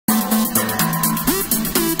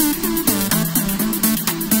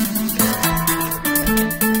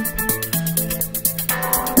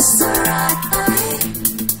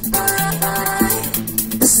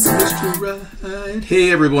Hey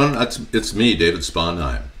everyone, it's me, David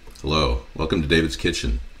Sponheim. Hello, welcome to David's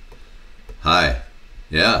Kitchen. Hi,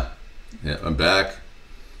 yeah, I'm back.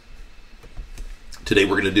 Today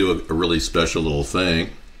we're going to do a really special little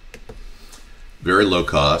thing. Very low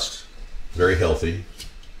cost, very healthy.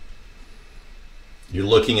 You're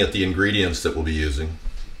looking at the ingredients that we'll be using.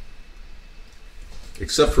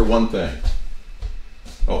 Except for one thing.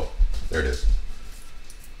 Oh, there it is.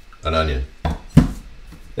 An onion.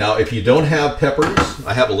 Now, if you don't have peppers,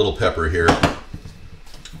 I have a little pepper here.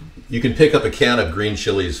 You can pick up a can of green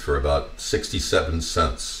chilies for about 67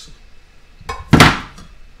 cents.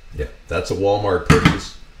 Yeah, that's a Walmart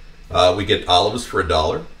purchase. We get olives for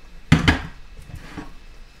 $1.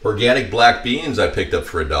 Organic black beans I picked up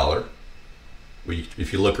for $1.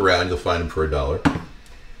 If you look around, you'll find them for $1.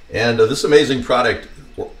 And this amazing product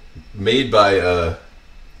made by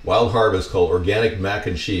Wild Harvest called Organic Mac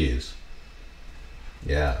and Cheese.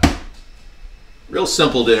 Yeah, real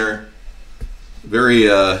simple dinner, very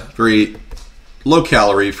very low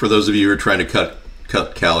calorie for those of you who are trying to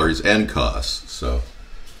cut calories and costs. So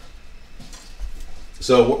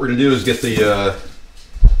what we're gonna do is get the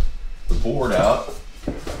board out.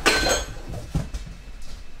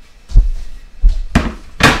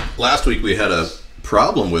 Last week we had a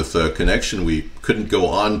problem with connection. We couldn't go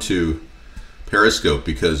on to Periscope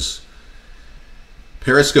because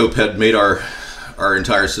Periscope had made our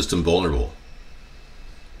entire system vulnerable.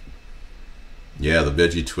 Yeah, the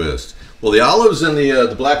veggie twist. Well, the olives and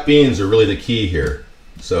the black beans are really the key here.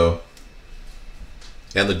 So,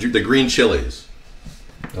 and the green chilies.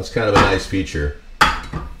 That's kind of a nice feature.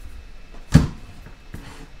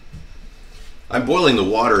 I'm boiling the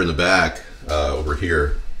water in the back over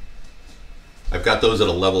here. I've got those at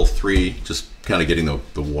a level 3, just kind of getting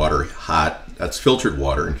the water hot. That's filtered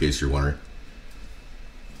water, in case you're wondering.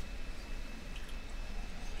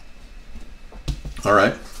 All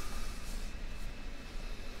right.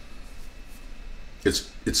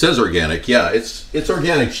 It says organic. Yeah, it's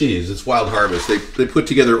organic cheese. It's Wild Harvest. They put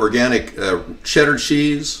together organic cheddar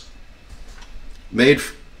cheese made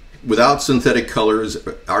without synthetic colors,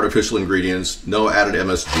 artificial ingredients, no added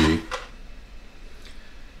MSG.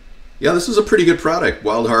 Yeah, this is a pretty good product.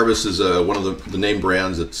 Wild Harvest is one of the name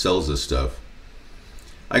brands that sells this stuff.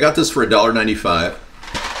 I got this for $1.95.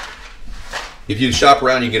 If you shop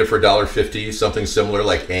around, you can get it for $1.50, something similar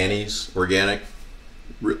like Annie's organic.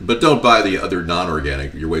 But don't buy the other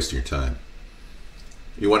non-organic. You're wasting your time.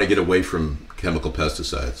 You want to get away from chemical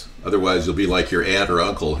pesticides. Otherwise, you'll be like your aunt or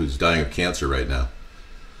uncle who's dying of cancer right now.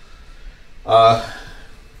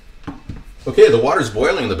 Okay, the water's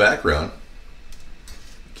boiling in the background.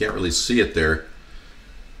 Can't really see it there.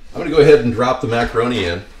 I'm going to go ahead and drop the macaroni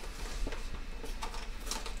in.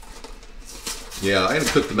 Yeah, I'm going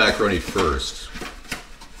to cook the macaroni first.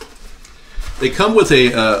 They come with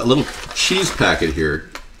a little cheese packet here.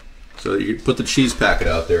 So you put the cheese packet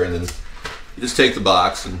out there and then you just take the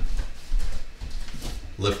box and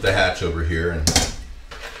lift the hatch over here and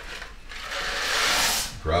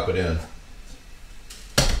drop it in.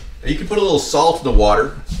 Now you can put a little salt in the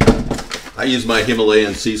water. I use my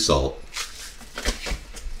Himalayan sea salt.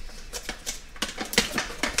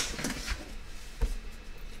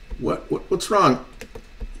 What's wrong?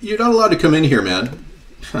 You're not allowed to come in here, man.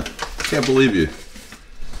 Can't believe you.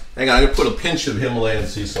 Hang on, I'm gonna put a pinch of Himalayan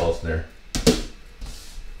sea salt in there.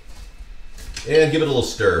 And give it a little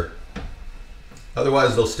stir.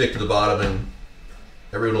 Otherwise they'll stick to the bottom and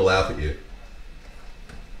everyone will laugh at you.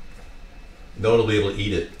 No one will be able to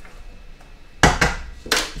eat it.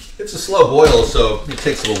 It's a slow boil, so it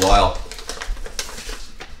takes a little while.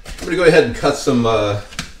 I'm gonna go ahead and cut some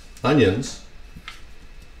onions.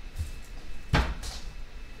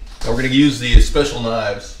 Now we're going to use these special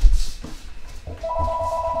knives.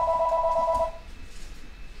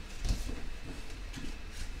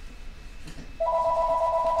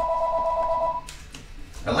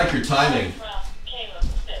 I like your timing.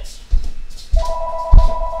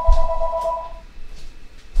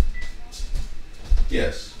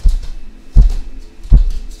 Yes.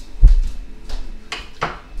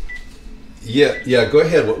 Yeah, go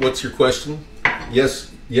ahead. What's your question?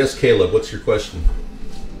 Yes, Caleb, what's your question?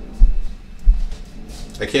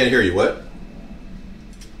 I can't hear you. What?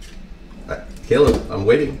 Caleb, I'm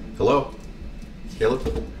waiting. Hello?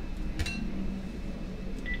 Caleb?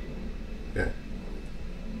 Yeah.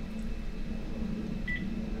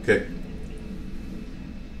 Okay.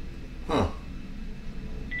 Huh.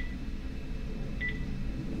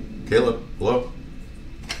 Caleb, hello?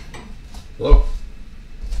 Hello?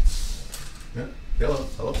 Yeah, Caleb,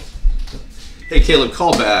 hello? Hey, Caleb,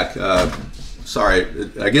 call back. Sorry,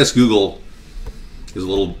 I guess Google is a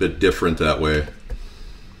little bit different that way.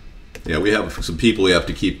 Yeah, we have some people we have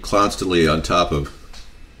to keep constantly on top of.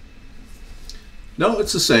 No,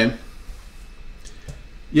 it's the same.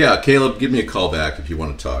 Yeah, Caleb, give me a call back if you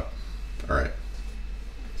want to talk. All right.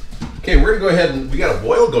 Okay, we're going to go ahead and we got a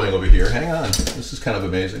boil going over here. Hang on. This is kind of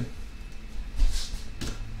amazing.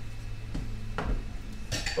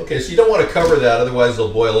 Okay, so you don't want to cover that, otherwise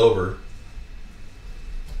they'll boil over.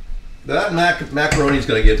 That macaroni is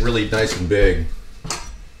going to get really nice and big.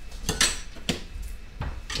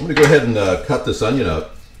 I'm going to go ahead and cut this onion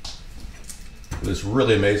up with this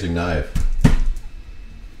really amazing knife.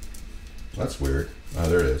 That's weird. Oh,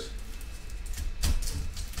 there it is.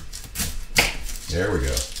 There we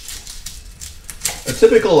go. A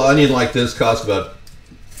typical onion like this costs about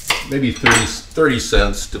maybe 30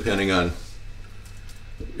 cents, depending on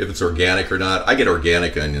if it's organic or not. I get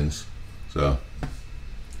organic onions, so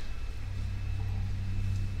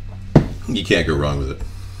you can't go wrong with it.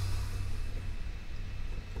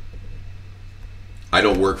 I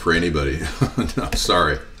don't work for anybody. No,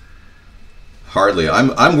 sorry. Hardly.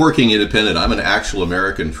 I'm working independent. I'm an actual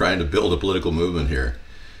American trying to build a political movement here.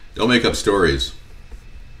 Don't make up stories.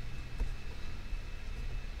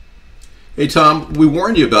 Hey Tom, we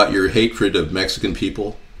warned you about your hatred of Mexican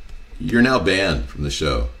people. You're now banned from the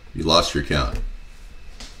show. You lost your account.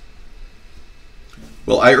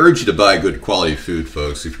 Well, I urge you to buy good quality food,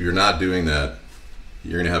 folks. If you're not doing that,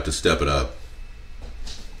 you're going to have to step it up.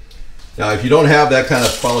 Now, if you don't have that kind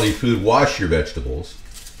of quality food, wash your vegetables,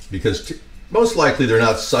 because most likely they're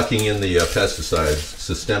not sucking in the pesticides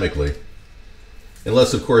systemically,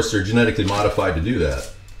 unless, of course, they're genetically modified to do that,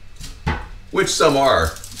 which some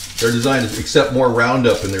are. They're designed to accept more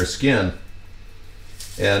Roundup in their skin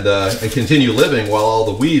and continue living while all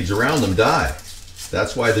the weeds around them die.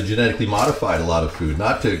 That's why they genetically modified a lot of food,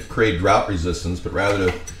 not to create drought resistance, but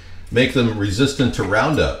rather to make them resistant to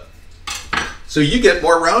Roundup. So you get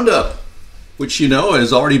more Roundup, which you know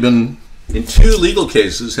has already been, in 2 legal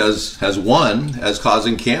cases, has won as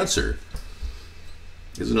causing cancer.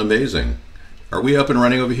 Isn't it amazing? Are we up and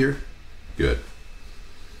running over here? Good.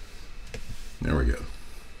 There we go.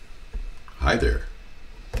 Hi there.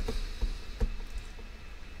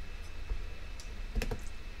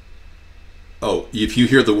 Oh, if you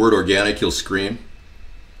hear the word organic, you'll scream?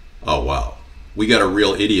 Oh, wow. We got a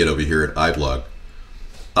real idiot over here at iBlog.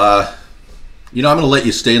 You know, I'm going to let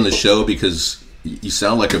you stay in the show because you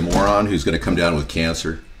sound like a moron who's going to come down with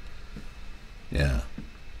cancer. Yeah.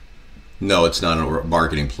 No, it's not a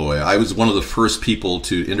marketing ploy. I was one of the first people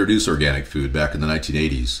to introduce organic food back in the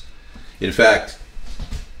 1980s. In fact,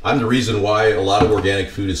 I'm the reason why a lot of organic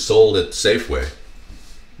food is sold at Safeway.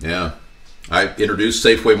 Yeah. I introduced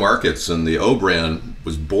Safeway Markets, and the O brand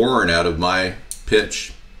was born out of my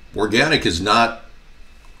pitch. Organic is not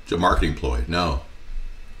a marketing ploy, no.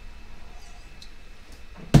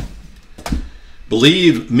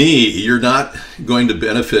 Believe me, you're not going to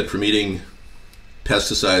benefit from eating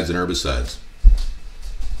pesticides and herbicides.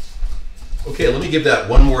 Okay, let me give that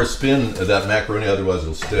one more spin of that macaroni, otherwise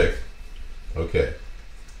it'll stick. Okay,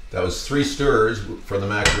 that was 3 stirs for the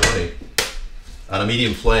macaroni on a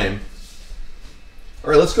medium flame. All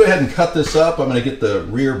right, let's go ahead and cut this up. I'm going to get the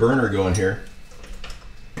rear burner going here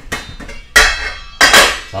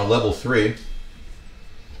on level 3.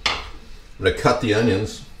 I'm going to cut the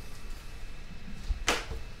onions.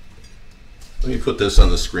 Let me put this on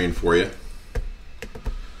the screen for you.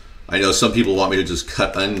 I know some people want me to just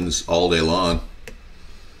cut onions all day long.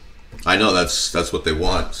 I know that's what they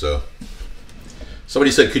want. So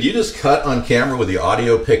somebody said, could you just cut on camera with the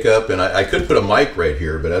audio pickup? And I could put a mic right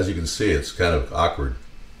here, but as you can see, it's kind of awkward.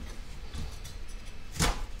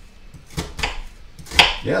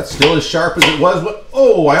 Yeah, it's still as sharp as it was.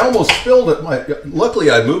 Oh, I almost spilled it.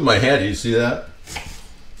 Luckily, I moved my hand. Did you see that?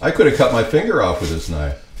 I could have cut my finger off with this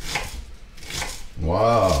knife.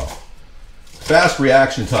 Wow. Fast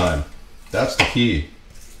reaction time. That's the key.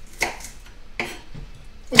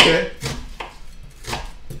 Okay.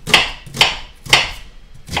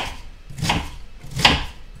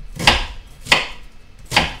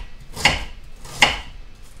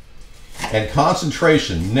 And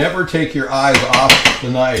concentration. Never take your eyes off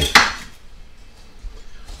the knife.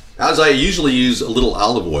 As I usually use a little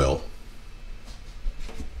olive oil.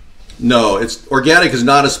 No, organic is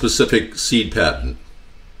not a specific seed patent.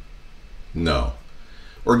 No.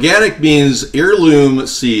 Organic means heirloom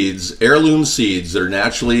seeds that are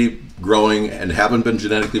naturally growing and haven't been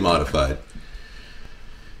genetically modified.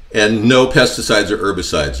 And no pesticides or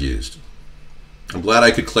herbicides used. I'm glad I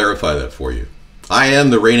could clarify that for you. I am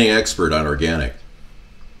the reigning expert on organic.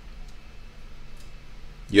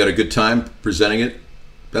 You had a good time presenting it?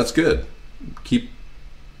 That's good. Keep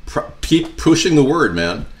pushing the word,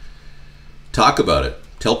 man. Talk about it.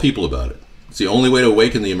 Tell people about it. It's the only way to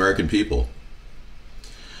awaken the American people.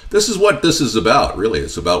 This is what this is about, really.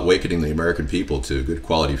 It's about awakening the American people to good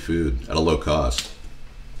quality food at a low cost.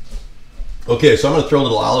 Okay, so I'm going to throw a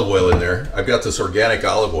little olive oil in there. I've got this organic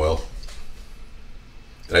olive oil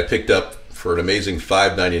that I picked up for an amazing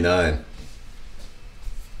 $5.99.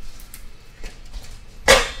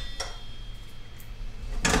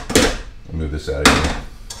 I'll move this out of here.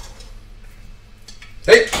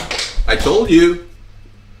 Hey, I told you.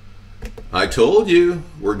 I told you.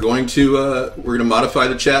 We're going to modify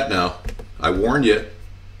the chat now. I warned you.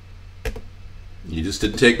 You just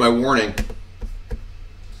didn't take my warning.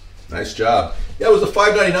 Nice job. Yeah, it was a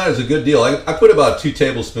 $5.99. It was a good deal. I put about 2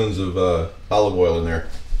 tablespoons of olive oil in there.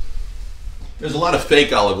 There's a lot of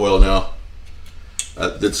fake olive oil now.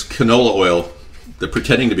 That's canola oil. They're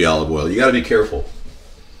pretending to be olive oil. You got to be careful.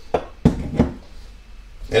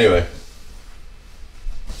 Anyway.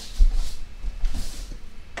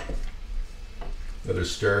 Another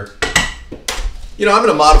stir. You know, I'm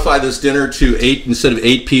going to modify this dinner to 8 instead of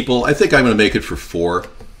 8 people. I think I'm going to make it for 4.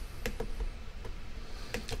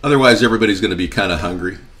 Otherwise, everybody's going to be kind of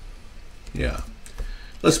hungry. Yeah.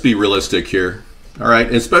 Let's be realistic here. All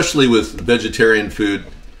right, especially with vegetarian food.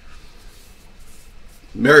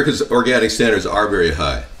 America's organic standards are very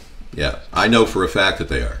high. Yeah, I know for a fact that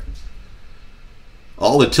they are.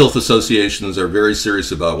 All the tilth associations are very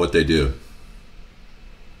serious about what they do.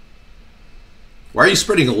 Why are you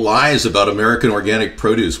spreading lies about American organic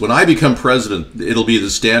produce? When I become president, it'll be the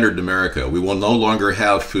standard in America. We will no longer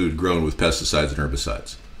have food grown with pesticides and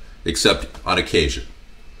herbicides, except on occasion.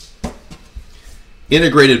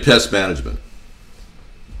 Integrated pest management.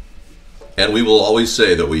 And we will always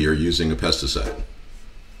say that we are using a pesticide.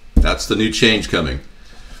 That's the new change coming.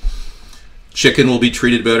 Chicken will be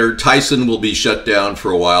treated better. Tyson will be shut down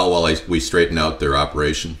for a while we straighten out their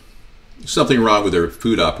operation. There's something wrong with their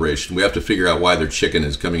food operation. We have to figure out why their chicken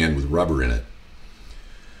is coming in with rubber in it.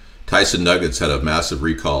 Tyson Nuggets had a massive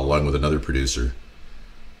recall along with another producer.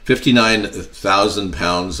 59,000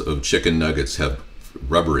 pounds of chicken nuggets have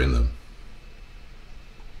rubber in them.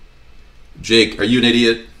 Jake, are you an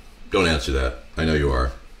idiot? Don't answer that. I know you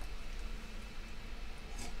are.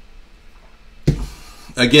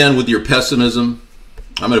 Again, with your pessimism,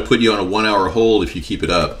 I'm going to put you on a 1-hour hold if you keep it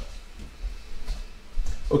up.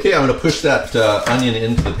 Okay, I'm going to push that onion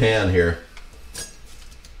into the pan here.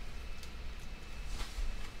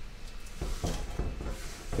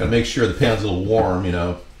 Got to make sure the pan's a little warm, you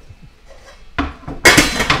know.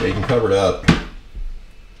 Yeah, you can cover it up.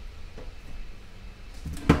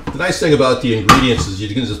 The nice thing about the ingredients is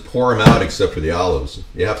you can just pour them out except for the olives.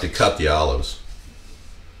 You have to cut the olives.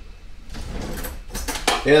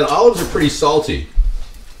 And olives are pretty salty.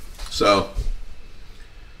 So,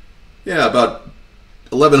 yeah, about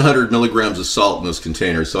 1,100 milligrams of salt in this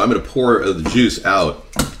container. So I'm going to pour the juice out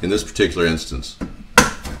in this particular instance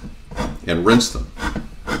and rinse them.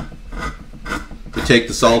 To take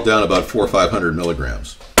the salt down about 400 or 500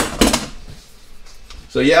 milligrams.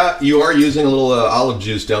 So yeah, you are using a little olive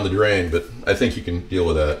juice down the drain, but I think you can deal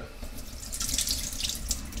with that.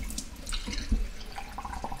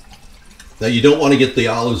 Now you don't want to get the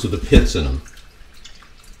olives with the pits in them.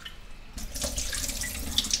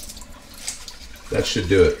 That should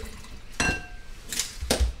do it.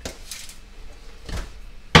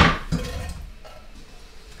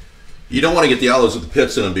 You don't want to get the olives with the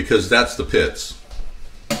pits in them because that's the pits.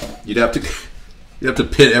 You'd have to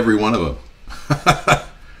pit every one of them.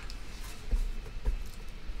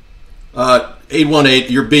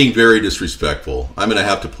 818, you're being very disrespectful. I'm going to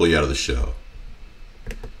have to pull you out of the show.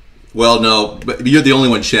 Well, no, but you're the only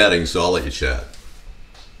one chatting, so I'll let you chat.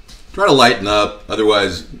 Try to lighten up,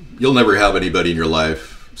 otherwise you'll never have anybody in your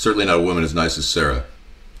life. Certainly not a woman as nice as Sarah.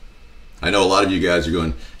 I know a lot of you guys are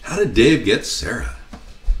going, how did Dave get Sarah?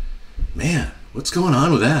 Man, what's going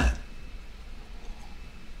on with that?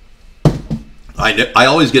 I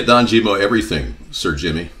always get Don Gimo everything, Sir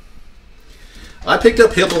Jimmy. I picked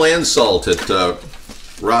up Himalayan salt at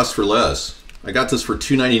Ross for Less. I got this for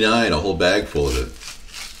 $2.99, a whole bag full of it.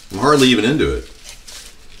 I'm hardly even into it.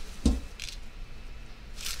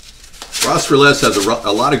 Ross for Less has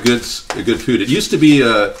a lot of good food. It used to be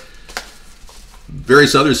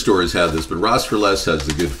various other stores had this, but Ross for Less has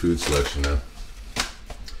the good food selection now.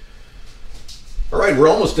 All right, we're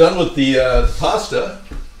almost done with the pasta.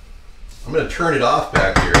 I'm going to turn it off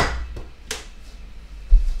back here.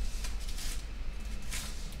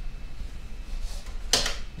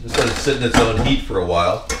 Just let it sit in its own heat for a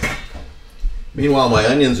while. Meanwhile, my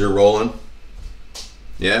onions are rolling.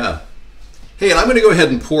 Yeah. Hey, and I'm going to go ahead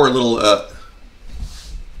and pour a little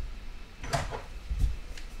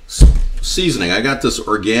seasoning. I got this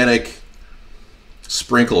organic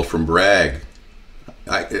sprinkle from Bragg.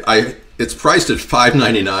 It's priced at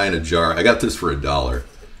 $5.99 a jar. I got this for $1.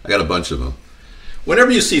 I got a bunch of them.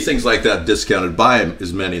 Whenever you see things like that discounted, buy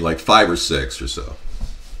as many, like 5 or 6 or so.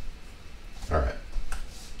 All right.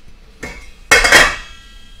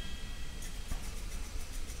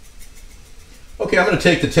 Okay, I'm going to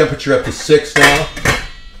take the temperature up to 6 now.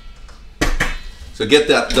 So get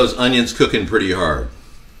those onions cooking pretty hard.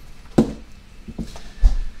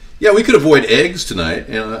 Yeah, we could avoid eggs tonight.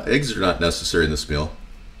 Eggs are not necessary in this meal.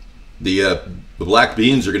 The black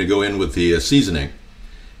beans are going to go in with the seasoning.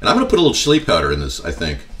 And I'm going to put a little chili powder in this, I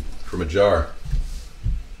think, from a jar.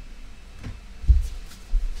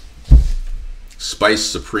 Spice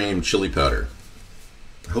Supreme chili powder.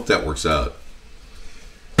 I hope that works out.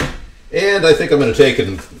 And I think I'm going to take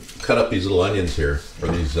and cut up these little onions here, or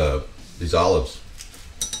these olives.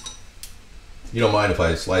 You don't mind if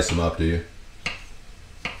I slice them up, do you?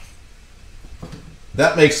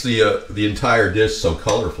 That makes the entire dish so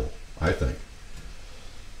colorful, I think.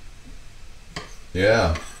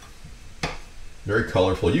 Yeah, very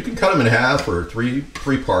colorful. You can cut them in half, or three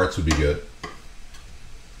parts would be good.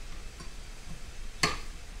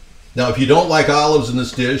 Now, if you don't like olives in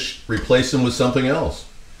this dish, replace them with something else.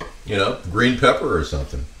 You know, green pepper or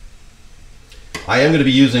something. I am going to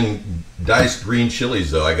be using diced green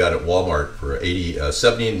chilies, though. I got at Walmart for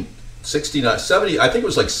 70, I think it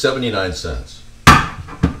was like 79 cents.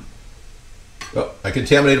 Oh, I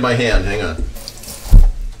contaminated my hand. Hang on.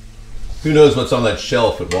 Who knows what's on that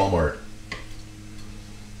shelf at Walmart?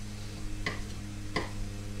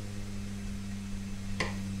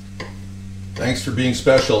 Thanks for being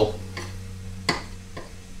special.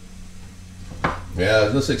 Yeah,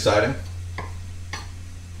 isn't this exciting?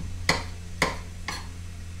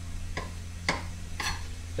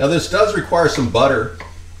 Now this does require some butter.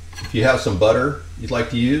 If you have some butter you'd like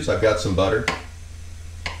to use, I've got some butter.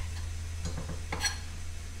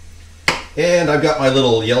 And I've got my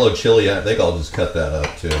little yellow chili. I think I'll just cut that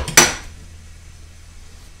up too.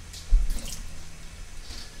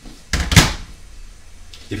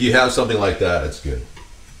 If you have something like that, it's good.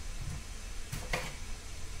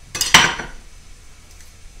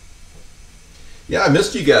 Yeah, I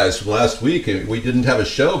missed you guys from last week. We didn't have a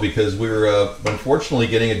show because we were unfortunately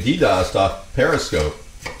getting a DDoS off Periscope.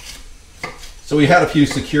 So we had a few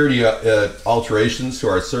security alterations to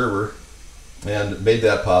our server and made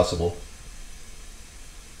that possible.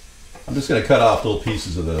 I'm just going to cut off little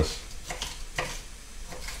pieces of this.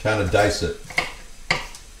 Kind of dice it.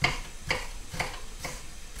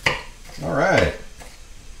 All right.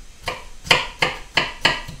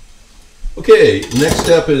 Okay, next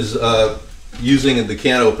step is using the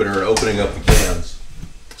can opener and opening up the cans.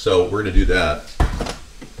 So we're going to do that.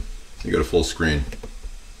 You go to full screen.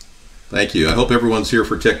 Thank you. I hope everyone's here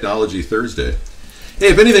for Technology Thursday. Hey,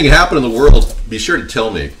 if anything happened in the world, be sure to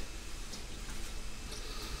tell me.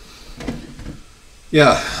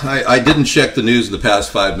 Yeah, I didn't check the news in the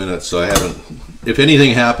past 5 minutes, so I haven't. If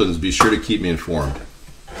anything happens, be sure to keep me informed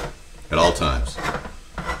at all times.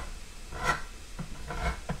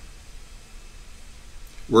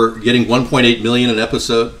 We're getting 1.8 million an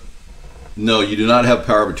episode. No, you do not have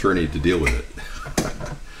power of attorney to deal with it.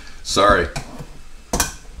 Sorry.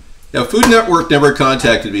 Now, Food Network never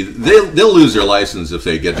contacted me. They'll lose their license if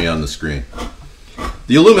they get me on the screen.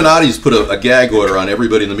 The Illuminati's put a gag order on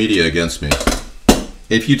everybody in the media against me.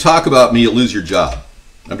 If you talk about me, you'll lose your job.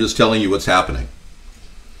 I'm just telling you what's happening.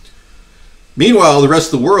 Meanwhile, the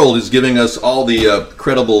rest of the world is giving us all the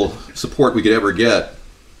credible support we could ever get.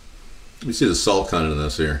 Let me see the salt content of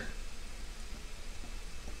this here.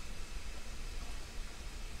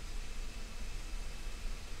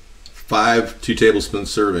 Five 2 tablespoon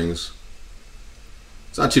servings.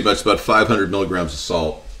 It's not too much, about 500 milligrams of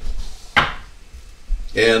salt.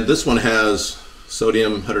 And this one has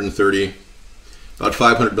sodium 130, about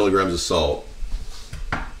 500 milligrams of salt.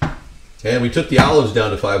 And we took the olives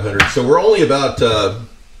down to 500, so we're only about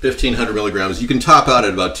 1,500 milligrams. You can top out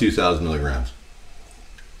at about 2,000 milligrams.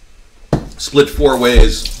 Split 4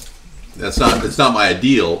 ways. It's not my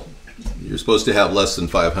ideal. You're supposed to have less than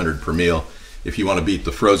 500 per meal if you want to beat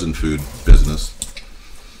the frozen food business,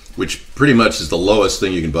 which pretty much is the lowest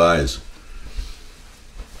thing you can buy. Is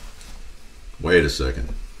wait a second.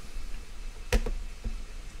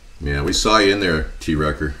 Yeah, we saw you in there, T.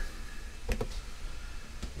 Rucker.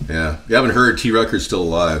 Yeah, if you haven't heard, T. Rucker's still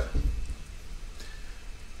alive.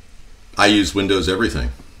 I use Windows everything.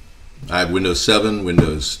 I have Windows 7,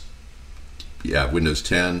 Windows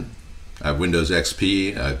 10, I have Windows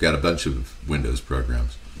XP, I've got a bunch of Windows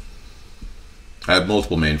programs. I have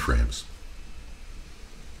multiple mainframes.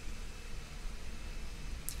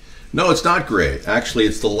 No, it's not gray. Actually,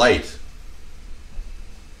 it's the light.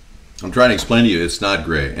 I'm trying to explain to you, it's not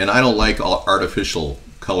gray. And I don't like all artificial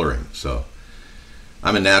coloring, so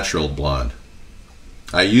I'm a natural blonde.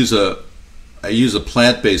 I use a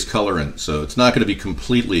plant-based colorant, so it's not going to be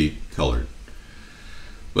completely colored.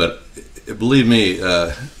 But believe me,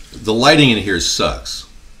 the lighting in here sucks.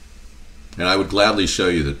 And I would gladly show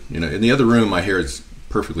you that, you know, in the other room my hair is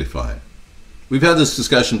perfectly fine. We've had this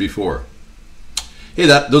discussion before. Hey,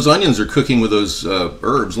 those onions are cooking with those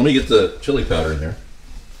herbs. Let me get the chili powder in there.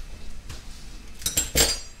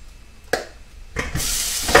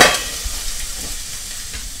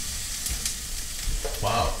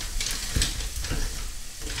 Wow.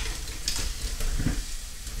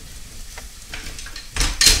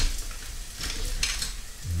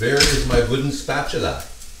 There is my wooden spatula.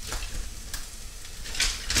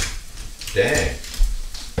 Dang.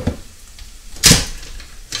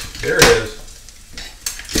 There it is.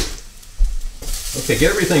 Okay,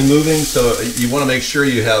 get everything moving. So you want to make sure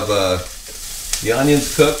you have the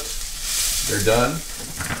onions cooked. They're done.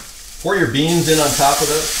 Pour your beans in on top of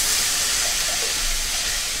it.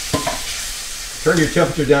 Turn your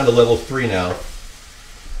temperature down to level 3 now.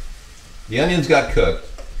 The onions got cooked.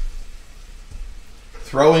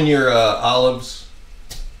 Throw in your olives,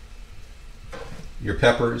 your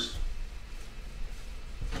peppers.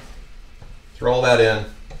 Throw all that in.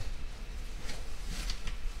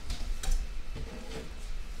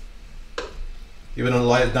 Give it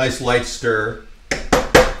a nice light stir.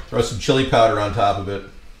 Throw some chili powder on top of it.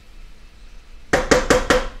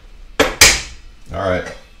 All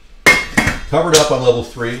right. Covered up on level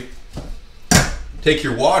 3. Take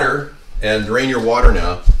your water and drain your water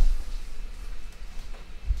now.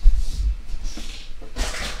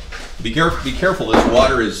 Be careful, this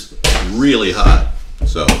water is really hot.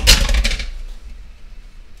 So,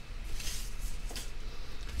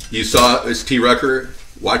 you saw T. Rucker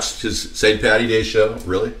watched his St. Patty Day show?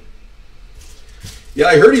 Really? Yeah,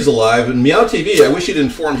 I heard he's alive. And Meow TV, I wish you'd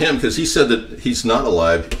inform him because he said that he's not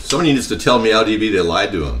alive. Somebody needs to tell Meow TV they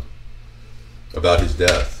lied to him about his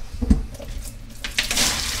death.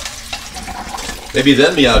 Maybe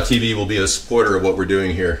then Meow TV will be a supporter of what we're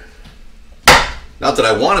doing here. Not that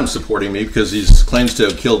I want him supporting me because he claims to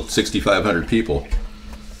have killed 6,500 people.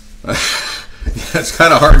 It's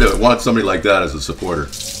kind of hard to want somebody like that as a supporter.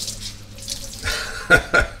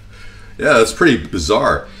 Yeah, that's pretty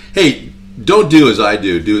bizarre. Hey, don't do as I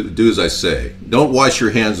do. Do as I say. Don't wash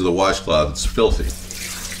your hands with a washcloth. It's filthy.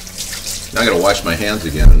 Now I gotta wash my hands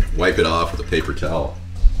again and wipe it off with a paper towel.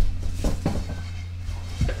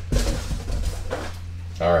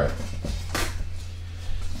 All right.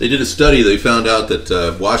 They did a study. They found out that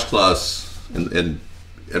washcloths and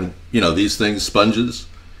you know, these things, sponges,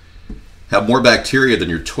 have more bacteria than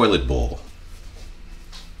your toilet bowl.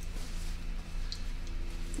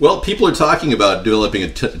 Well, people are talking about developing a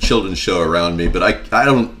children's show around me, but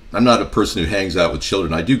I'm not a person who hangs out with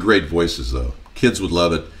children. I do great voices though. Kids would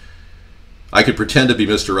love it. I could pretend to be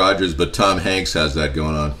Mr. Rogers, but Tom Hanks has that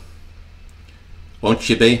going on. Won't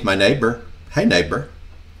you be my neighbor? Hey, neighbor.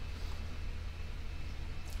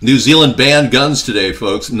 New Zealand banned guns today,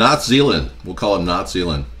 folks. Not Zealand. We'll call them not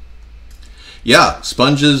Zealand. Yeah,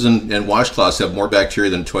 sponges and washcloths have more bacteria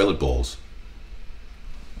than toilet bowls.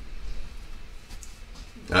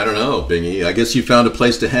 I don't know, Bingy. I guess you found a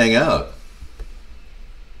place to hang out.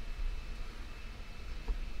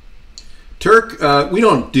 Turk, we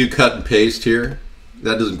don't do cut and paste here.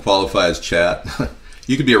 That doesn't qualify as chat.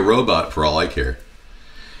 You could be a robot for all I care.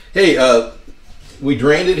 Hey, we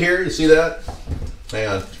drained it here. You see that? Hang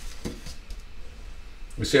on.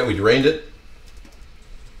 We see how we drained it?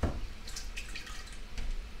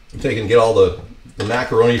 I'm taking, get all the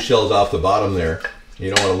macaroni shells off the bottom there.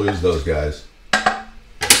 You don't want to lose those guys.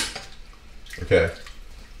 Okay.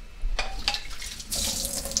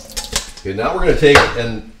 Okay, now we're going to take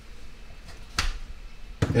and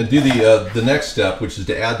do the next step, which is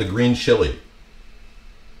to add the green chili.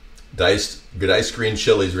 Diced green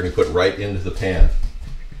chilies we're going to put right into the pan.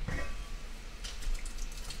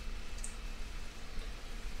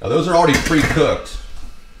 Now those are already pre-cooked.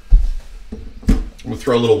 I'm going to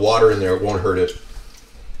throw a little water in there, it won't hurt it.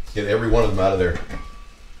 Get every one of them out of there.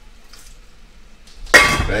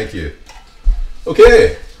 Thank you.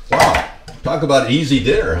 Okay, wow, talk about easy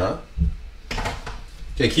dinner, huh?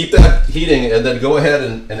 Okay, keep that heating and then go ahead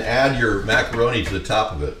and add your macaroni to the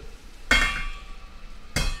top of it.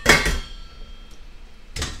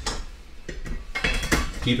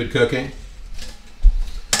 Keep it cooking.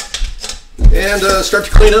 And start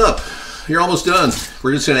to clean up. You're almost done.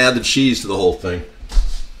 We're just going to add the cheese to the whole thing.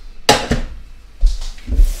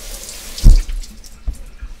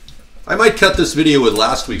 I might cut this video with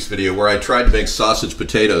last week's video where I tried to make sausage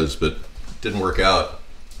potatoes, but it didn't work out.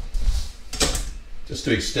 Just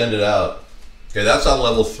to extend it out. Okay, that's on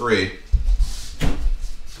level 3.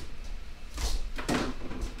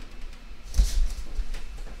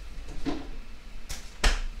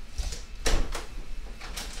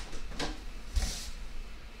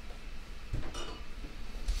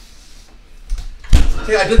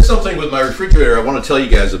 Hey, I did something with my refrigerator I want to tell you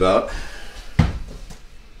guys about.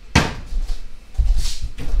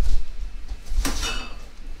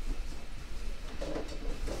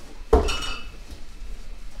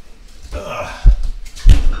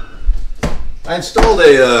 I installed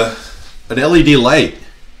an LED light,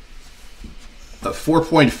 a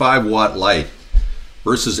 4.5 watt light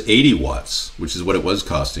versus 80 watts, which is what it was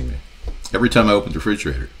costing me every time I opened the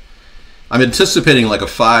refrigerator. I'm anticipating like a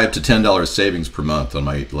 $5 to $10 savings per month on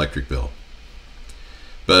my electric bill.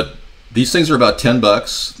 But these things are about 10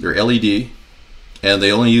 bucks. They're LED and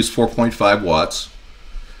they only use 4.5 watts,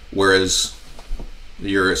 whereas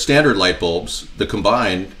your standard light bulbs, the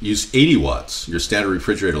combined, use 80 watts, your standard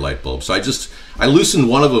refrigerator light bulb. So I loosened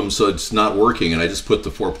one of them so it's not working, and I just put the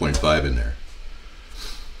 4.5 in there.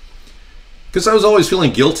 Because I was always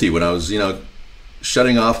feeling guilty when I was,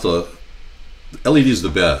 shutting off the LED is the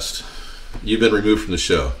best. You've been removed from the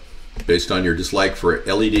show based on your dislike for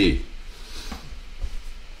LED.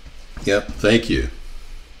 Yep, thank you.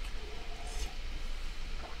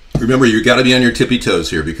 Remember, you got to be on your tippy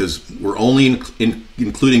toes here, because we're only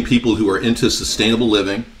including people who are into sustainable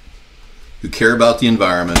living, who care about the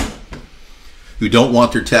environment, who don't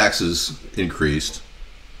want their taxes increased,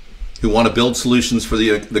 who want to build solutions for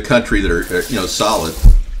the country that are solid,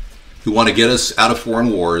 who want to get us out of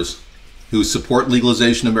foreign wars, who support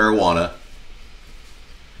legalization of marijuana,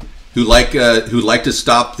 who like to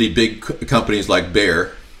stop the big companies like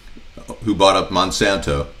Bayer, who bought up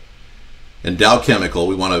Monsanto. And Dow Chemical,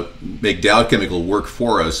 we want to make Dow Chemical work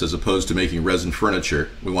for us as opposed to making resin furniture.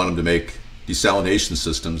 We want them to make desalination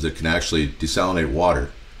systems that can actually desalinate water.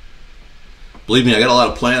 Believe me, I got a lot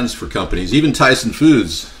of plans for companies. Even Tyson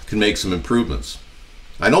Foods can make some improvements.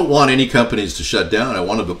 I don't want any companies to shut down. I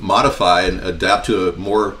want to modify and adapt to a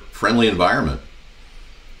more friendly environment.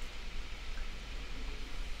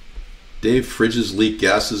 Dave, fridges leak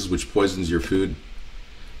gases which poisons your food?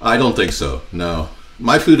 I don't think so, no.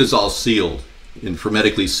 My food is all sealed in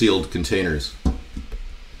hermetically sealed containers.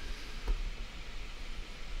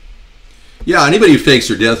 Yeah, anybody who fakes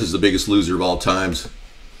their death is the biggest loser of all times.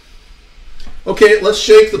 Okay, let's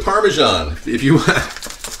shake the Parmesan. If you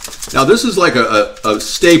now, this is like a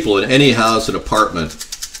staple in any house and apartment.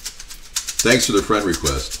 Thanks for the friend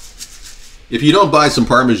request. If you don't buy some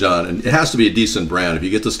Parmesan, and it has to be a decent brand. If you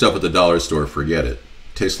get the stuff at the dollar store, forget it. It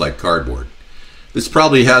tastes like cardboard. This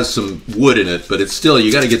probably has some wood in it, but it's still,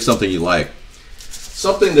 you got to get something you like.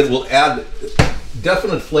 Something that will add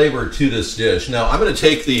definite flavor to this dish. Now, I'm going to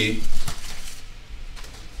take the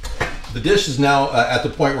dish is now at the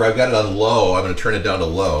point where I've got it on low. I'm going to turn it down to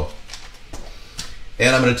low.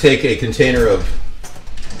 And I'm going to take a container of,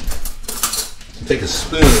 take a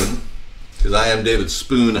spoon, because I am David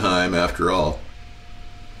Spoonheim after all.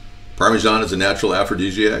 Parmesan is a natural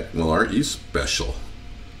aphrodisiac. Well, aren't you special?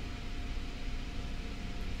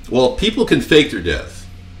 Well, people can fake their death,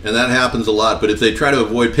 and that happens a lot. But if they try to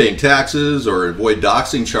avoid paying taxes or avoid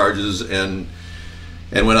doxing charges, and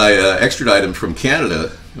when I extradite him from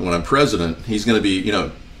Canada, and when I'm president, he's going to be,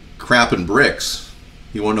 crapping bricks.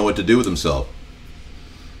 He won't know what to do with himself.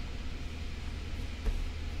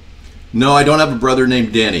 No, I don't have a brother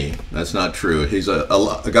named Denny. That's not true. He's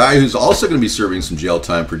a guy who's also going to be serving some jail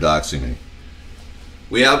time for doxing me.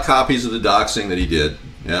 We have copies of the doxing that he did.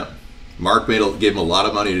 Yeah. Mark gave him a lot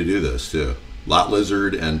of money to do this, too. Lot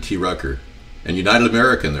Lizard and T. Rucker. And United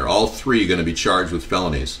American, they're all three going to be charged with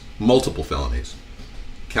felonies. Multiple felonies.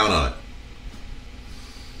 Count on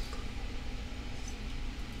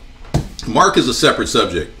it. Mark is a separate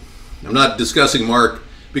subject. I'm not discussing Mark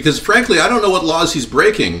because, frankly, I don't know what laws he's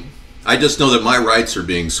breaking. I just know that my rights are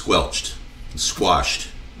being squelched, squashed,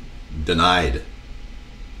 denied,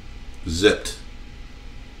 zipped.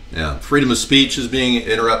 Yeah, freedom of speech is being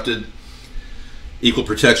interrupted. Equal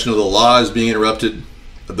protection of the law is being interrupted.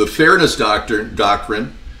 The fairness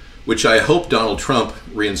doctrine, which I hope Donald Trump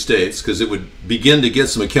reinstates, because it would begin to get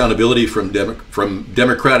some accountability from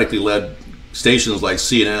democratically led stations like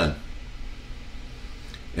CNN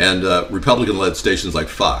and Republican-led stations like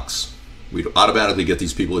Fox. We'd automatically get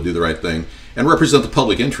these people to do the right thing and represent the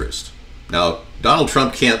public interest. Now, Donald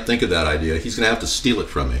Trump can't think of that idea. He's going to have to steal it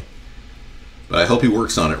from me. But I hope he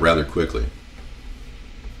works on it rather quickly.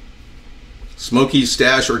 Smoky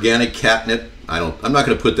Stash organic catnip. I'm not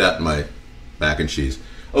going to put that in my mac and cheese.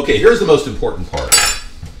 Okay, here's the most important part.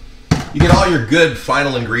 You get all your good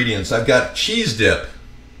final ingredients. I've got cheese dip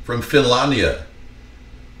from Finlandia.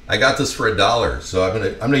 I got this for $1, so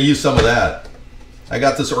I'm gonna use some of that. I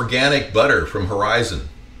got this organic butter from Horizon.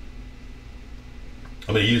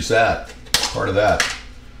 I'm gonna use that, part of that.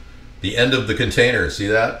 The end of the container, see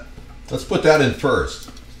that? Let's put that in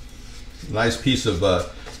first. Nice piece of,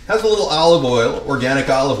 has a little olive oil, organic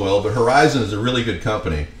olive oil, but Horizon is a really good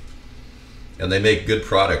company. And they make good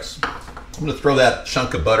products. I'm gonna throw that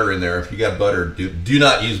chunk of butter in there. If you got butter, do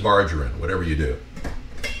not use margarine, whatever you do.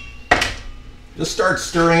 Just start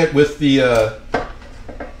stirring it with the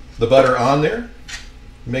butter on there.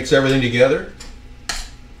 Mix everything together.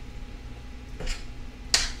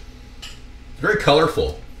 Very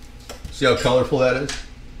colorful. See how colorful that is?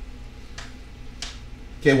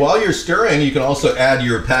 Okay, while you're stirring, you can also add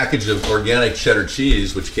your package of organic cheddar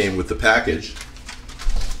cheese, which came with the package.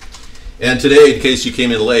 And today, in case you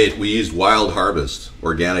came in late, we used Wild Harvest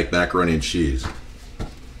organic macaroni and cheese.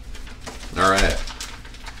 All right.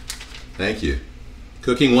 Thank you.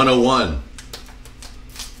 Cooking 101.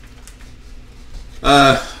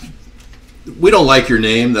 We don't like your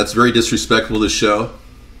name. That's very disrespectful to the show.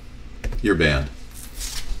 You're banned.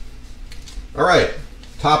 All right.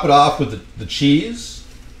 Top it off with the cheese.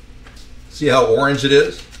 See how orange it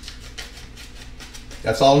is?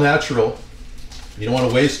 That's all natural. You don't want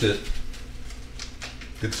to waste it.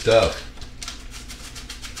 Good stuff.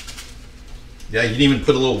 Yeah, you can even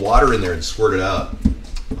put a little water in there and squirt it out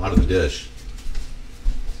onto the dish.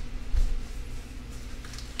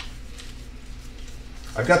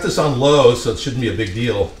 I've got this on low, so it shouldn't be a big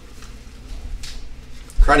deal.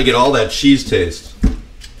 Trying to get all that cheese taste.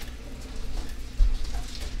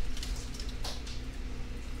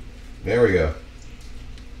 There we go.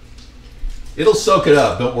 It'll soak it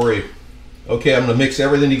up, don't worry. Okay, I'm gonna mix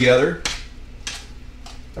everything together.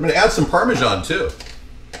 I'm gonna add some Parmesan too.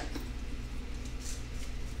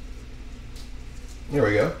 There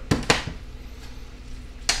we go.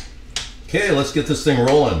 Okay, let's get this thing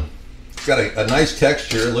rolling. It's got a nice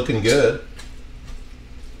texture, looking good.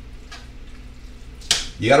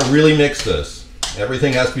 You gotta really mix this.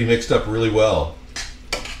 Everything has to be mixed up really well.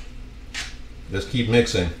 Just keep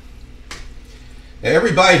mixing. And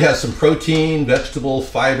every bite has some protein, vegetable,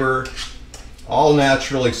 fiber, all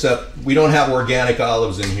natural, except we don't have organic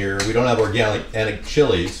olives in here. We don't have organic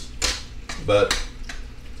chilies, but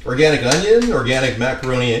organic onion, organic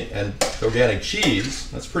macaroni, and organic cheese.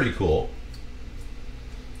 That's pretty cool.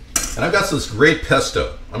 And I've got this great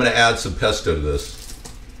pesto. I'm going to add some pesto to this.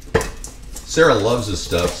 Sarah loves this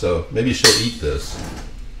stuff, so maybe she'll eat this.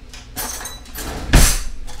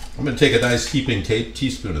 I'm going to take a nice heaping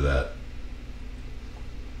teaspoon of that.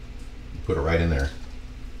 Put it right in there.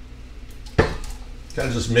 Kind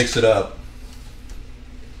of just mix it up.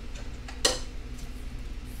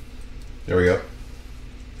 There we go.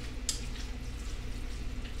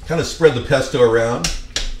 Kind of spread the pesto around.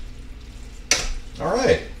 All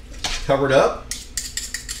right. Cover it up.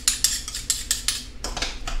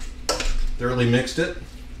 Thoroughly mixed it.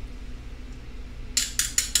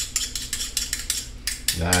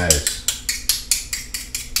 Nice.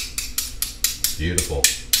 Beautiful.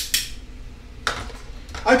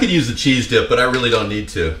 I could use the cheese dip, but I really don't need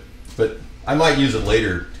to. But I might use it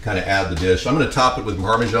later to kind of add the dish. I'm going to top it with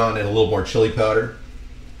Parmesan and a little more chili powder.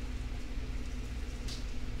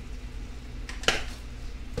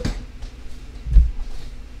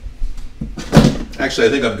 Actually,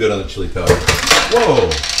 I think I'm good on the chili powder.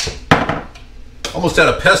 Whoa! Almost had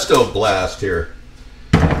a pesto blast here.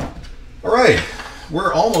 All right,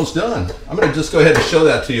 we're almost done. I'm going to just go ahead and show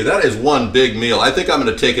that to you. That is one big meal. I think I'm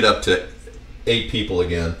going to take it up to 8 people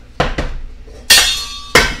again.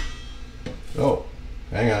 Oh,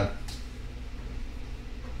 hang on.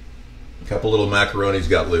 A couple little macaronis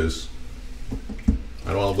got loose. I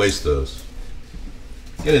don't want to waste those.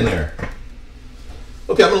 Get in there.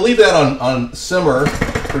 Okay, I'm going to leave that on simmer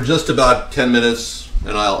for just about 10 minutes,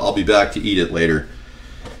 and I'll be back to eat it later.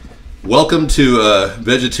 Welcome to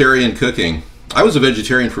vegetarian cooking. I was a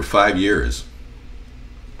vegetarian for 5 years.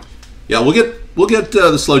 Yeah, we'll get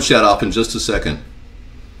the slow chat off in just a second.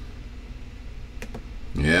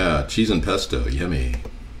 Yeah, cheese and pesto, yummy.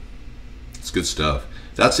 It's good stuff.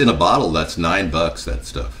 That's in a bottle. That's $9, that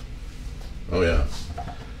stuff. Oh yeah.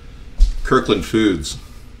 Kirkland Foods.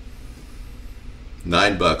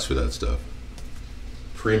 $9 for that stuff.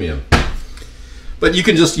 Premium. But you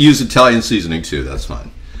can just use Italian seasoning too. That's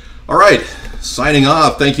fine. All right, signing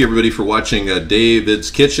off. Thank you everybody for watching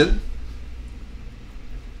David's Kitchen.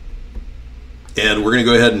 And we're going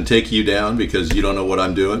to go ahead and take you down because you don't know what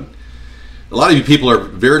I'm doing. A lot of you people are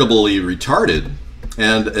veritably retarded,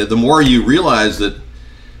 and the more you realize that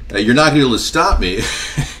you're not going to be able to stop me,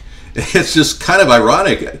 it's just kind of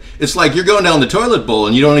ironic. It's like you're going down the toilet bowl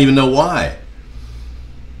and you don't even know why.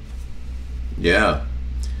 Yeah.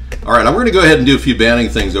 All right, I'm going to go ahead and do a few banning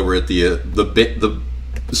things over at the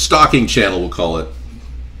stalking channel, we'll call it.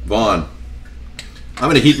 Vaughn. I'm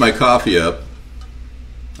going to heat my coffee up.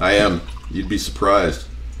 I am. You'd be surprised.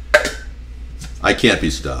 I can't be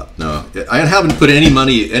stopped. No, I haven't put any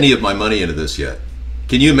of my money into this yet.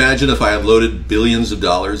 Can you imagine if I unloaded billions of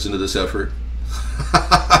dollars into this effort?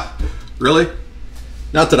 Really?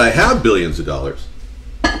 Not that I have billions of dollars,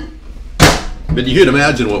 but you can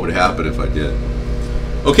imagine what would happen if I did.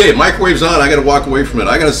 Okay, microwave's on. I got to walk away from it.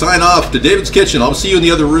 I got to sign off to David's Kitchen. I'll see you in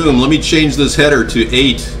the other room. Let me change this header to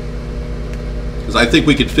 8, because I think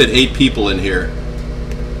we could fit 8 people in here.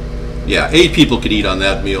 Yeah, 8 people could eat on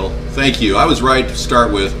that meal. Thank you. I was right to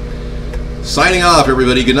start with. Signing off,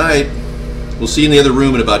 everybody. Good night. We'll see you in the other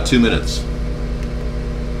room in about 2 minutes.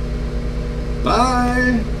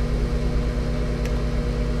 Bye.